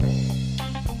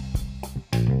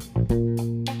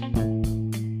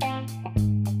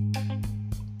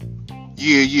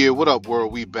Yeah, what up,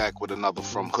 world? We back with another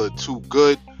From Hood to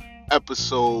Good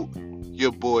episode.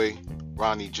 Your boy,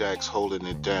 Ronnie Jacks, holding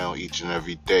it down each and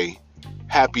every day.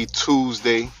 Happy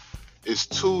Tuesday. It's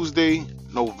Tuesday,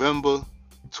 November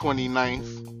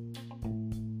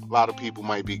 29th. A lot of people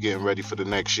might be getting ready for the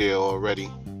next year already,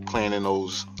 planning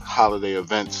those holiday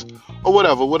events or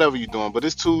whatever you're doing. But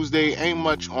it's Tuesday. Ain't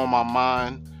much on my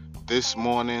mind this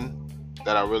morning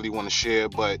that I really want to share,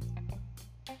 but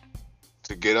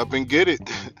to get up and get it.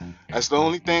 That's the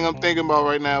only thing I'm thinking about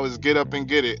right now is get up and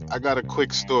get it. I got a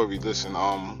quick story. Listen,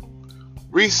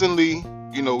 recently,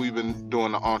 we've been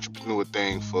doing the entrepreneur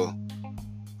thing for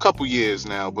a couple years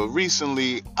now, but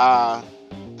recently I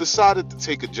decided to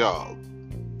take a job.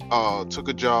 Took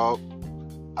a job.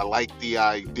 I like the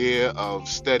idea of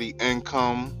steady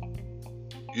income,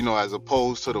 as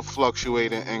opposed to the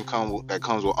fluctuating income that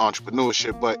comes with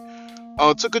entrepreneurship. But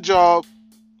took a job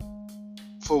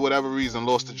for whatever reason,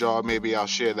 lost the job. Maybe I'll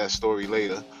share that story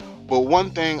later. But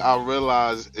one thing I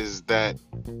realized is that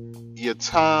your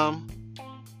time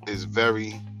is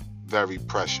very, very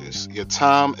precious. Your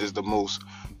time is the most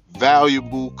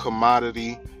valuable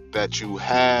commodity that you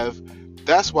have.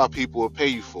 That's why people will pay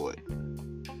you for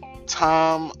it.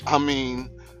 Time,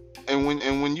 and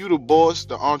when you the boss,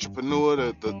 the entrepreneur,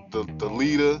 the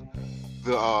leader,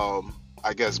 the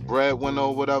I guess breadwinner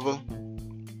or whatever,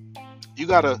 you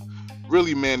gotta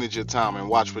really manage your time and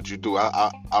watch what you do.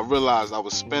 I realized I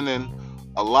was spending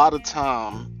a lot of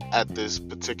time at this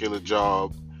particular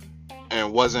job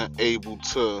and wasn't able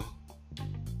to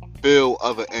build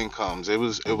other incomes. It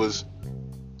was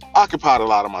occupied a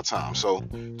lot of my time. So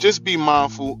just be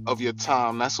mindful of your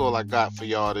time. That's all I got for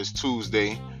y'all this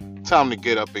Tuesday. Time to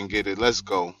get up and get it. Let's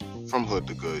go from hood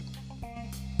to good.